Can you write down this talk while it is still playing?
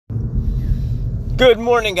Good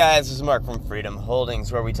morning, guys. This is Mark from Freedom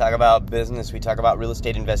Holdings, where we talk about business, we talk about real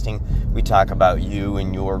estate investing, we talk about you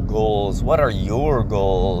and your goals. What are your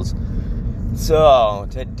goals? So,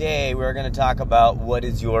 today we're going to talk about what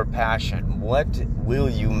is your passion. What will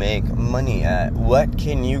you make money at? What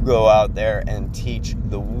can you go out there and teach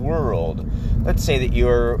the world? Let's say that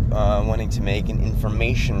you're wanting to make an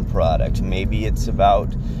information product. Maybe it's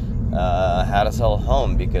about how to sell a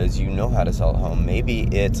home because you know how to sell a home. Maybe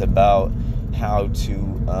it's about how to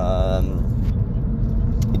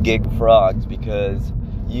gig frogs because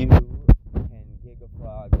you can gig a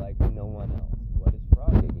frog like no one else. What is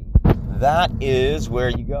frog gigging? That is where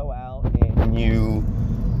you go out and you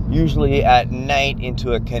usually at night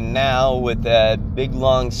into a canal with a big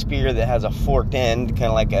long spear that has a forked end, kind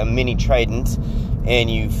of like a mini trident,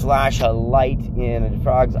 and you flash a light in a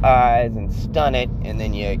frog's eyes and stun it, and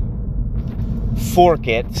then you fork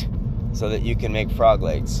it so that you can make frog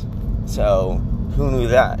legs. So, who knew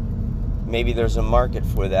that? Maybe there's a market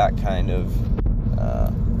for that kind of,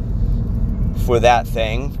 for that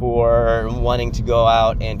thing, for wanting to go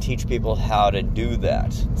out and teach people how to do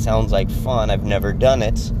that. Sounds like fun. I've never done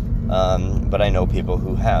it, but I know people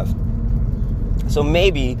who have. So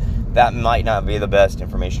maybe that might not be the best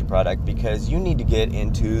information product because you need to get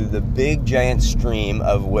into the big giant stream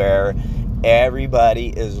of where everybody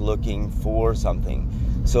is looking for something.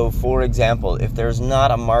 So, for example, if there's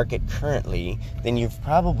not a market currently, then you've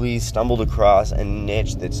probably stumbled across a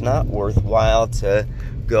niche that's not worthwhile to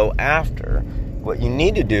go after. What you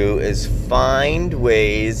need to do is find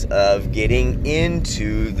ways of getting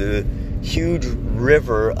into the huge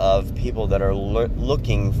river of people that are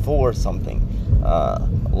looking for something. A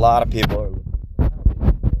lot of people are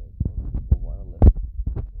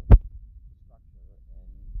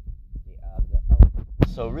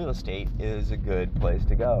So real estate is a good place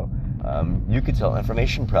to go. You could sell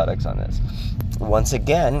information products on this. Once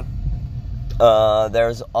again,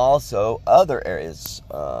 there's also other areas.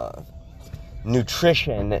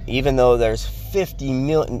 Nutrition, even though there's 50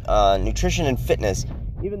 million, nutrition and fitness,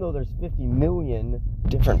 even though there's 50 million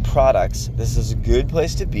different products, this is a good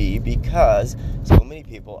place to be because so many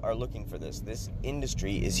people are looking for this. This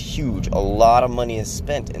industry is huge. A lot of money is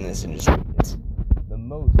spent in this industry. It's the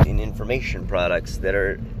most in information products that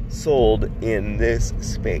are sold in this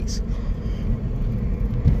space.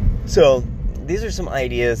 So these are some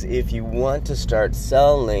ideas if you want to start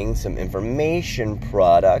selling some information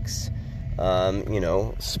products.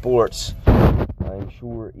 Sports. I'm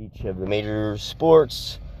sure each of the major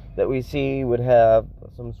sports that we see would have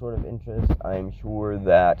some sort of interest. I'm sure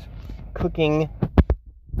that cooking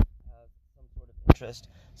has some sort of interest.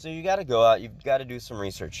 So you got to go out, you've got to do some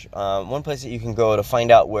research. One place that you can go to find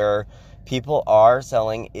out where people are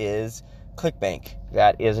selling is ClickBank.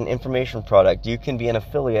 That is an information product. You can be an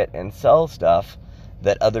affiliate and sell stuff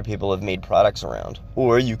that other people have made products around.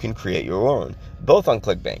 Or you can create your own, both on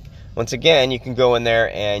ClickBank. Once again, you can go in there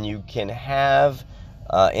and you can have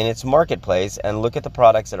in its marketplace and look at the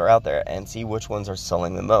products that are out there and see which ones are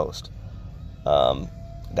selling the most.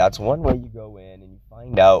 That's one way you go in and you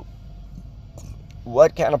find out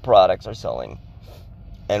what kind of products are selling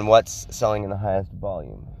and what's selling in the highest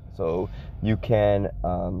volume. So you can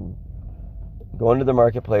go into the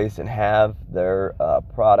marketplace and have their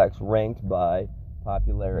products ranked by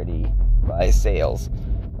popularity, by sales.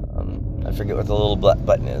 I forget what the little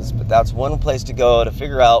button is, but that's one place to go to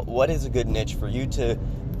figure out what is a good niche for you to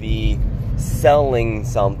be selling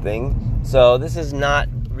something. So this is not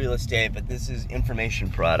real estate, but this is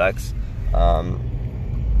information products.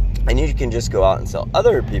 And you can just go out and sell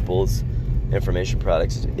other people's information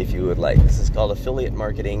products if you would like. This is called affiliate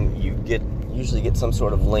marketing. You usually get some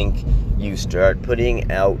sort of link. You start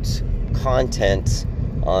putting out content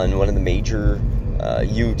on one of the major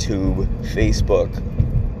YouTube, Facebook,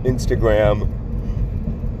 Instagram.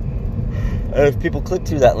 And if people click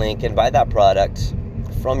through that link and buy that product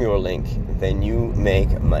from your link, then you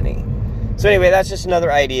make money. So anyway, that's just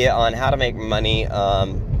another idea on how to make money.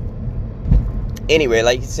 Anyway,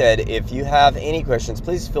 like I said, if you have any questions,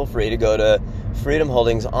 please feel free to go to Freedom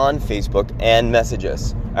Holdings on Facebook and message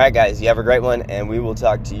us. All right, guys, you have a great one, and we will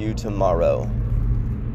talk to you tomorrow.